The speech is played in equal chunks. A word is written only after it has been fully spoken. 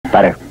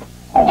Butter.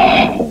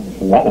 Oh,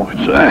 what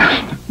was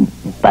that?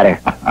 Butter.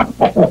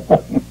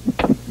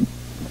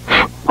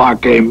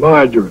 Parquet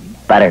margarine.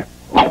 Butter.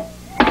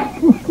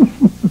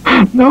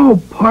 No,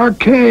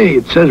 parquet.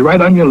 It says right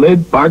on your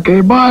lid,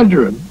 parquet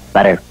margarine.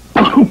 Butter.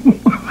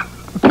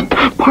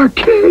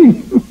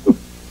 Parquet.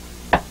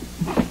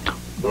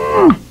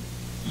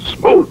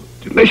 Smooth,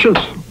 delicious.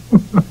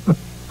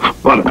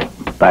 Butter.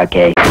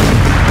 Parquet.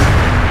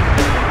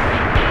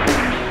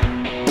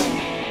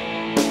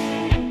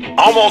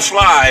 Almost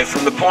live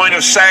from the point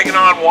of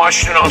Saginaw and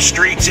Washington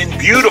streets in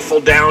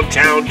beautiful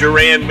downtown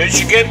Durand,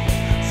 Michigan,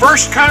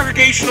 First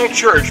Congregational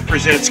Church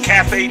presents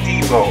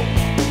CafeDevo,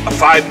 a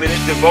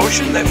 5-minute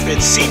devotion that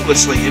fits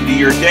seamlessly into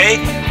your day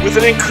with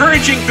an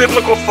encouraging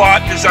biblical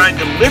thought designed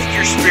to lift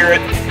your spirit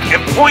and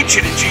point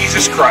you to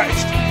Jesus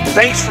Christ.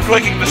 Thanks for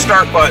clicking the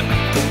start button.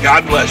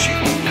 God bless you.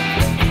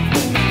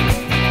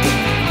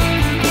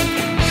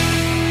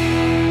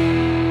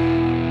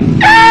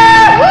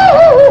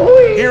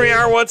 Here we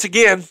are once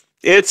again.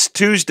 It's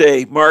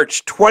Tuesday,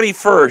 March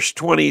 21st,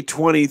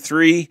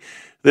 2023.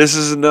 This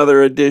is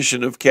another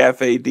edition of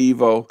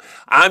CafeDevo.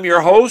 I'm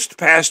your host,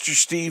 Pastor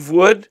Steve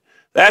Wood.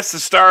 That's the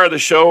star of the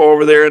show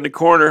over there in the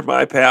corner,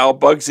 my pal,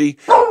 Bugsy,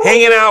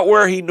 hanging out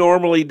where he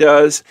normally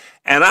does.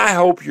 And I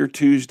hope your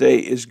Tuesday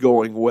is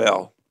going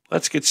well.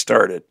 Let's get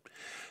started.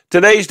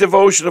 Today's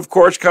devotion, of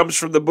course, comes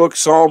from the book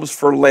Psalms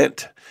for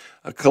Lent,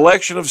 a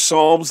collection of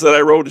psalms that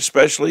I wrote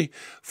especially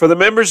for the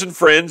members and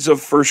friends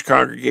of First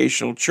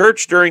Congregational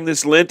Church during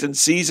this Lenten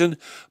season,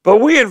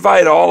 but we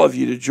invite all of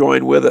you to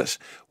join with us.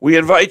 We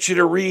invite you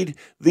to read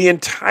the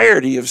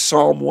entirety of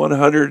Psalm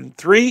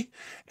 103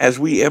 as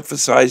we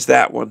emphasize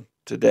that one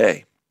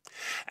today.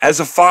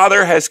 As a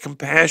father has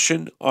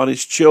compassion on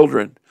his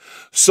children,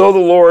 so the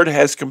Lord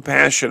has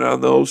compassion on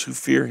those who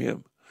fear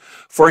him.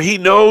 For he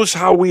knows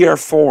how we are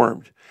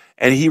formed,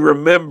 and he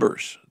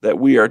remembers that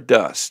we are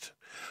dust.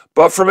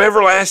 But from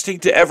everlasting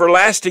to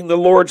everlasting, the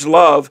Lord's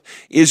love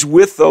is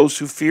with those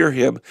who fear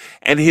him,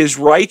 and his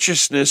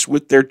righteousness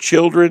with their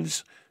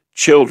children's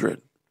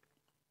children.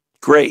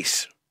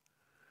 Grace,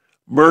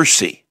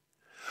 mercy.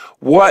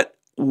 What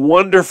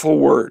wonderful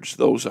words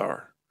those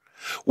are.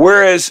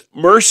 Whereas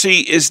mercy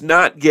is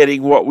not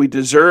getting what we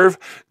deserve,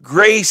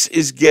 grace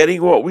is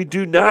getting what we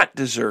do not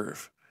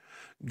deserve.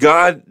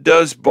 God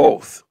does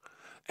both.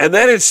 And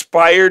that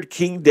inspired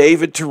King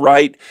David to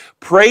write,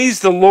 "Praise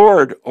the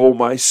Lord, O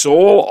my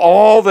soul,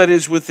 all that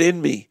is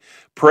within me.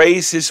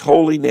 Praise his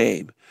holy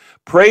name.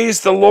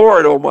 Praise the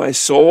Lord, O my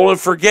soul, and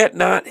forget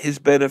not his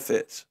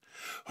benefits,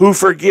 who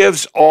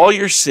forgives all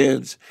your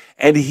sins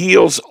and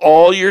heals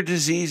all your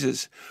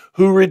diseases,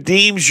 who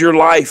redeems your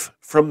life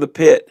from the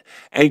pit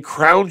and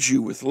crowns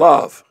you with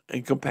love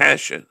and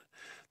compassion."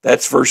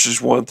 That's verses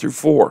 1 through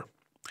 4.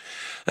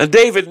 And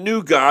David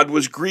knew God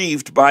was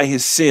grieved by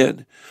his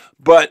sin,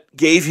 but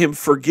gave him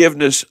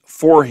forgiveness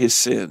for his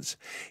sins,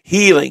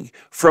 healing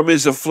from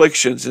his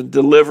afflictions, and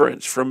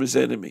deliverance from his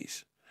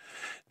enemies.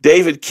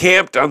 David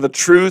camped on the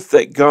truth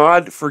that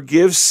God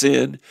forgives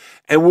sin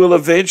and will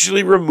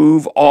eventually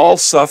remove all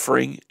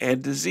suffering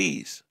and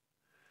disease.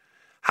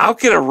 How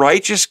can a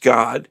righteous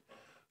God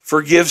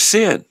forgive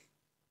sin?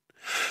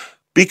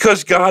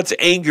 Because God's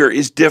anger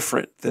is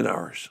different than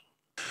ours.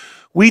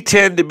 We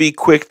tend to be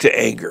quick to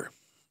anger,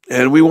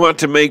 and we want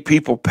to make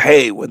people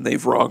pay when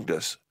they've wronged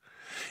us.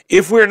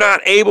 If we're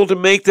not able to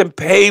make them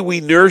pay, we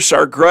nurse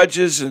our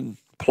grudges and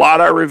plot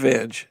our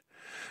revenge.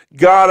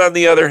 God, on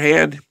the other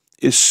hand,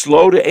 is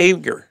slow to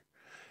anger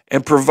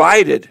and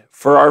provided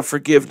for our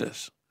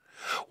forgiveness.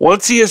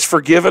 Once he has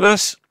forgiven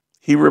us,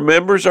 he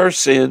remembers our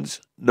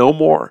sins no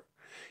more.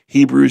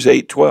 Hebrews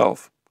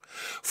 8:12.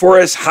 For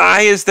as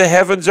high as the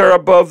heavens are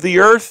above the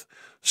earth,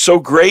 so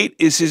great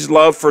is his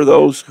love for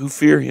those who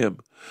fear him.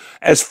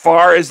 As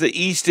far as the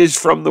east is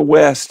from the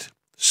west,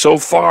 so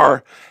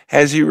far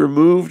has he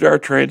removed our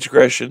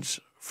transgressions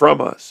from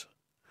us.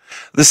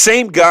 The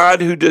same God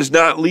who does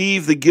not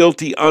leave the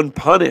guilty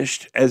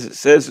unpunished, as it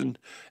says in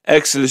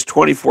Exodus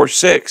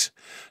 24:6,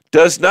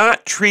 does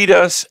not treat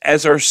us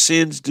as our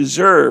sins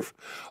deserve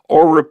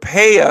or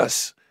repay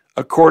us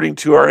according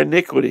to our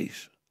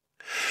iniquities.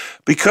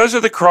 Because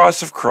of the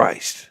cross of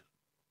Christ,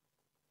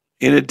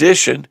 in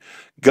addition,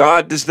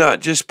 God does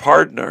not just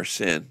pardon our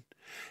sin.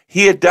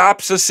 He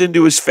adopts us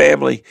into his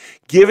family,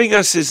 giving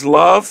us his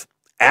love,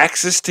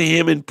 access to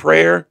him in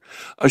prayer,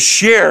 a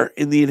share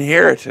in the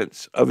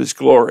inheritance of his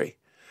glory,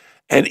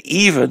 and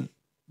even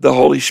the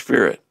Holy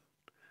Spirit.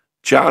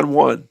 John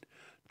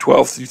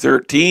 1:12 through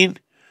 13,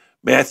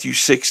 Matthew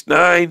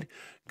 6:9,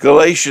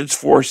 Galatians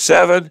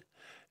 4:7,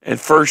 and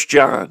 1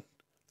 John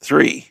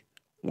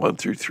 3:1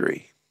 through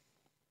 3.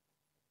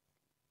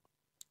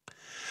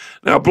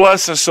 Now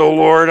bless us, O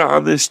Lord,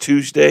 on this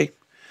Tuesday.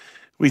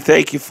 We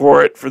thank you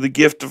for it, for the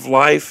gift of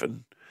life,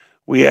 and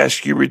we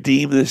ask you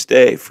redeem this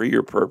day for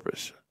your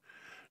purpose.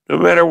 No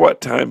matter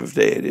what time of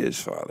day it is,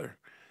 Father,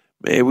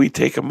 may we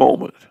take a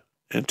moment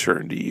and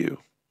turn to you.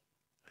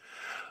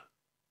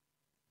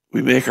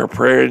 We make our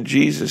prayer in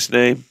Jesus'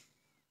 name.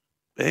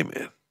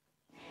 Amen.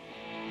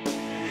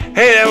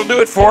 Hey, that'll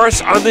do it for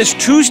us on this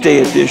Tuesday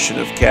edition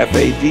of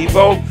Cafe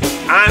Devo.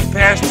 I'm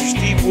Pastor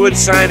Steve Wood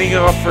signing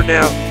off for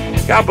now.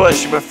 God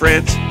bless you, my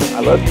friends.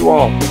 I love you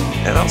all,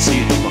 and I'll see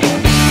you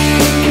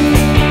tomorrow.